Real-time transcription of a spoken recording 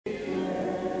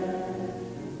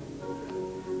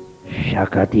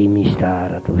Shakati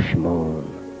Mistara Tushmon.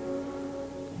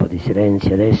 Un po' di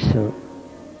silenzio adesso.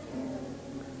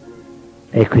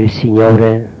 Ecco il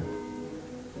Signore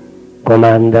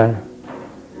comanda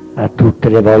a tutte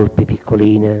le volpi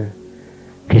piccoline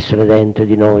che sono dentro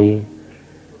di noi,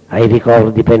 ai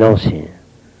ricordi penosi,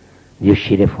 di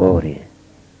uscire fuori.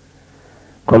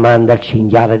 Comanda al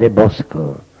cinghiale del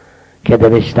bosco che ha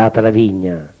devastata la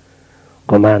vigna,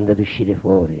 comanda di uscire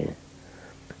fuori.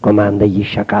 Comanda agli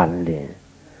sciacalli,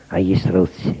 agli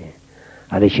struzzi,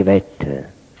 alle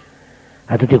civette,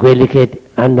 a tutti quelli che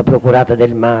hanno procurato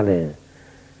del male,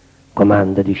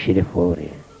 comanda di uscire fuori.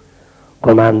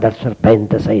 Comanda al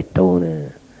serpente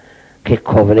saettone che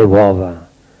cova le uova,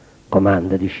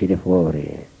 comanda di uscire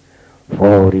fuori.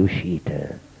 Fuori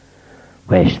uscite,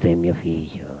 questo è mio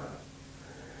figlio.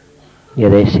 E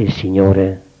adesso il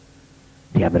Signore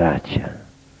ti abbraccia,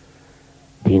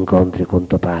 ti incontri con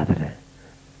tuo Padre.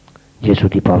 Gesù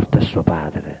ti porta a suo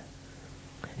Padre.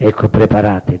 Ecco,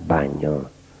 preparate il bagno,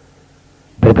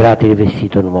 preparate il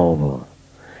vestito nuovo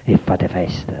e fate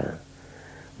festa.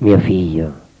 Mio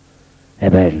figlio è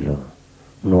bello,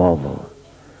 nuovo.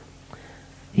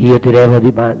 Io ti levo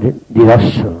di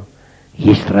dosso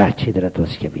gli stracci della tua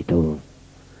schiavitù.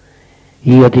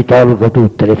 Io ti tolgo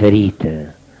tutte le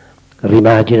ferite,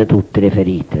 rimagina tutte le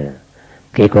ferite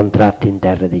che hai contratto in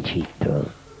terra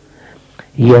d'Egitto.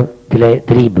 Io ti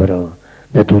libero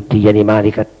da tutti gli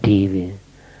animali cattivi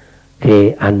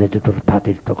che hanno deturpato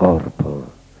il tuo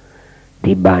corpo.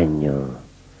 Ti bagno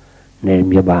nel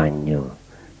mio bagno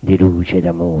di luce ed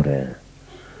amore.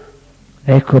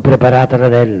 Ecco, preparate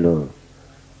l'anello,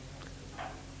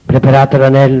 preparate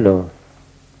l'anello,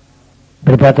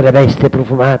 preparate le vesti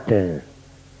profumate,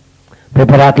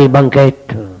 preparate il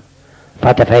banchetto,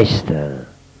 fate festa,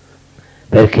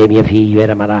 perché mio figlio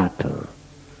era malato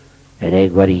ed è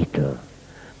guarito.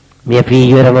 Mio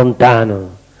figlio era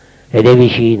lontano ed è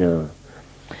vicino.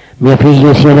 Mio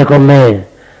figlio siede con me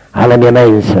alla mia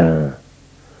mensa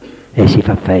e si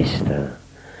fa festa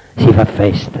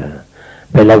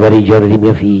per la guarigione di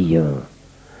mio figlio.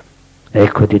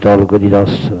 Ecco, ti tolgo di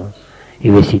dosso i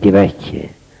vestiti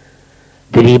vecchi,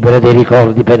 ti libero dei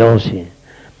ricordi penosi,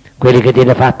 quelli che ti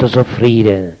hanno fatto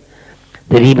soffrire,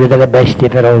 ti libero dalle bestie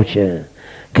feroci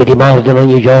che ti mordono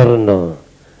ogni giorno.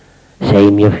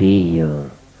 Sei mio figlio,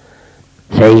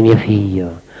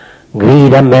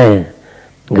 grida a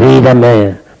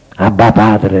me, Abba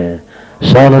Padre,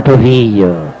 sono tuo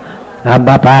figlio,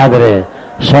 Abba Padre,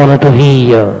 sono tuo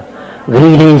figlio,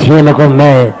 grida insieme con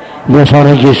me, io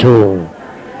sono Gesù.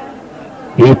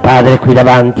 Il Padre è qui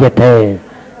davanti a te,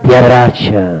 ti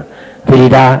abbraccia, ti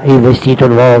ridà il vestito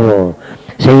nuovo,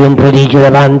 sei un prodigio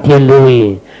davanti a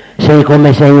Lui, sei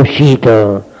come sei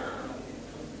uscito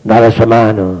dalla sua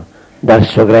mano, dal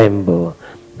suo grembo,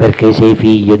 perché sei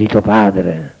figlio di tuo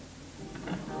Padre.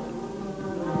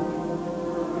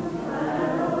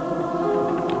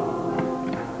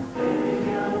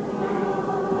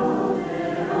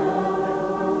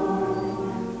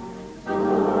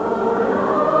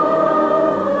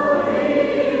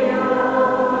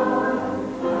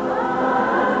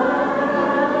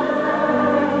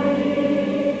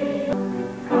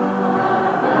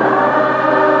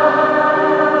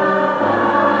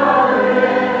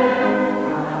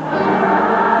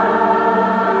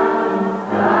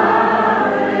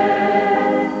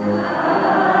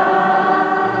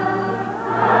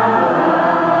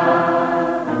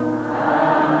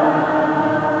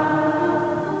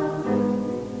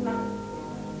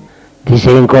 Ti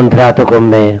sei incontrato con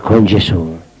me, con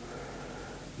Gesù,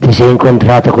 ti sei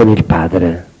incontrato con il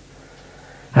Padre,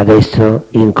 adesso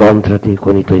incontrati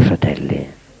con i tuoi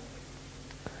fratelli,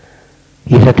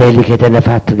 i fratelli che ti hanno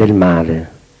fatto del male,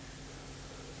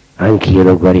 anch'io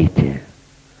l'ho guariti.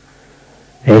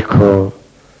 Ecco,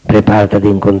 preparati ad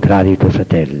incontrare i tuoi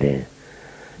fratelli,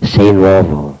 sei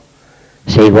nuovo,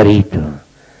 sei guarito,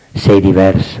 sei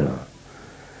diverso,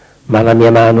 ma la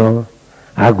mia mano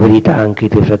ha guarito anche i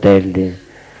tuoi fratelli,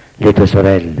 le tue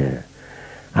sorelle,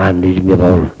 hanno il mio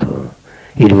volto,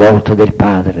 il volto del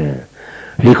Padre.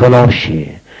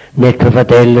 Riconosci nel tuo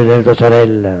fratello e nella tua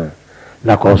sorella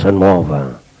la cosa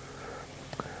nuova.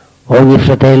 Ogni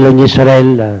fratello, ogni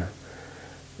sorella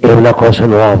è una cosa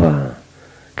nuova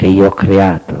che io ho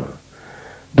creato.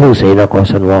 Tu sei una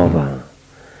cosa nuova,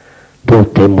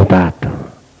 tu ti hai mutato,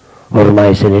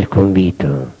 ormai sei nel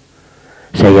convito,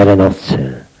 sei alle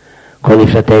nozze con i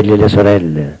fratelli e le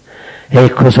sorelle.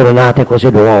 Ecco, sono nate cose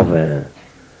nuove,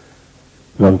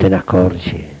 non te ne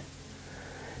accorgi.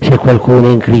 Se qualcuno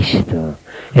è in Cristo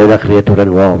è una creatura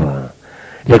nuova,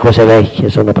 le cose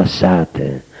vecchie sono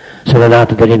passate, sono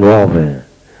nate delle nuove.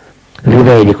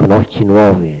 Rivedi con occhi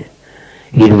nuovi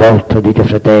il volto dei tuoi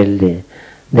fratelli,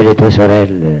 delle tue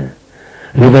sorelle.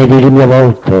 Rivedi il mio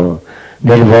volto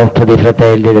nel volto dei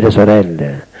fratelli e delle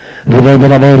sorelle. Rivedi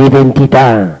la vera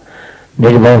identità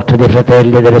nel volto dei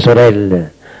fratelli e delle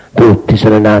sorelle. Tutti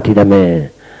sono nati da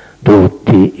me,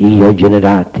 tutti io ho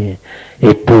generati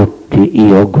e tutti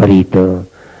io ho guarito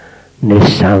nel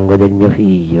sangue del mio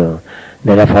Figlio,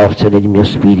 nella forza del mio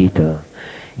Spirito.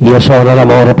 Io sono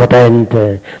l'amore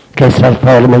potente che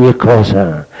trasforma ogni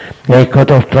cosa. Ecco,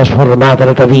 ti ho trasformato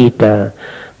la tua vita,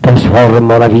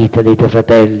 trasformo la vita dei tuoi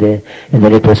fratelli e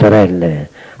delle tue sorelle.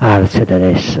 Alzati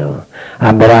adesso,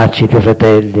 abbracci i tuoi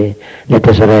fratelli, le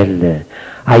tue sorelle.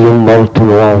 Hai un volto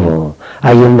nuovo,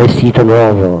 hai un vestito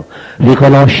nuovo,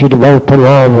 riconosci il volto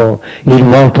nuovo, il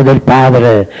volto del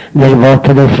Padre nel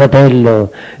volto del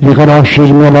fratello, riconosci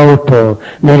il mio volto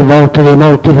nel volto dei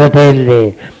molti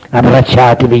fratelli.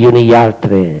 Abbracciatevi gli uni gli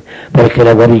altri, perché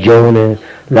la guarigione,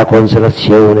 la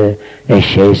consolazione è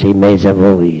scesa in mezzo a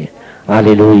voi.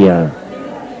 Alleluia.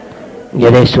 E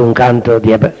adesso un canto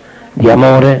di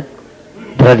amore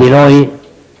tra di noi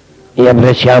e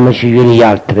abbracciamoci gli uni gli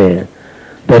altri,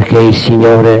 perché il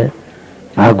Signore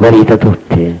ha guarito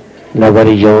tutti, la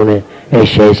guarigione è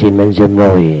scesa in mezzo a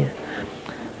noi.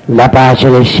 La pace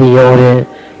del Signore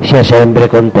sia sempre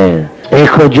con te.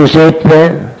 Ecco,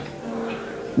 Giuseppe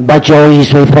baciò i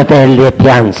suoi fratelli e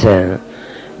pianse,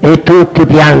 e tutti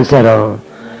piansero,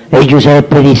 e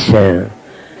Giuseppe disse: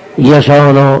 io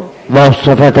sono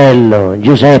vostro fratello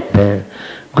Giuseppe,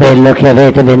 quello che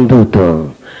avete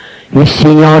venduto. Il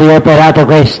Signore ha operato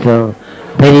questo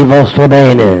per il vostro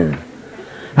bene.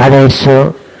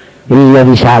 Adesso io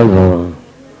vi salvo,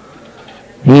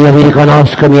 io vi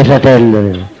riconosco miei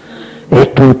fratelli.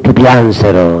 E tutti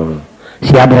piansero,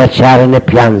 si abbracciarono e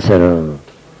piansero.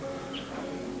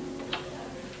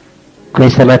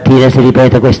 Questa mattina si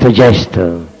ripete questo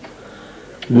gesto.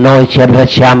 Noi ci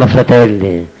abbracciamo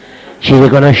fratelli, ci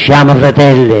riconosciamo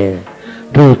fratelli,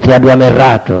 tutti abbiamo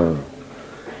errato,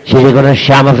 ci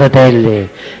riconosciamo fratelli,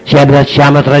 ci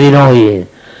abbracciamo tra di noi.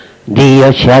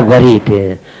 Dio ci ha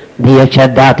guariti, Dio ci ha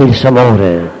dato il suo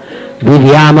amore,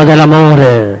 viviamo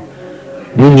dell'amore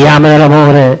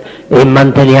e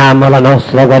manteniamo la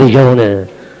nostra guarigione,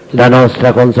 la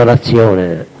nostra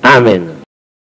consolazione. Amen.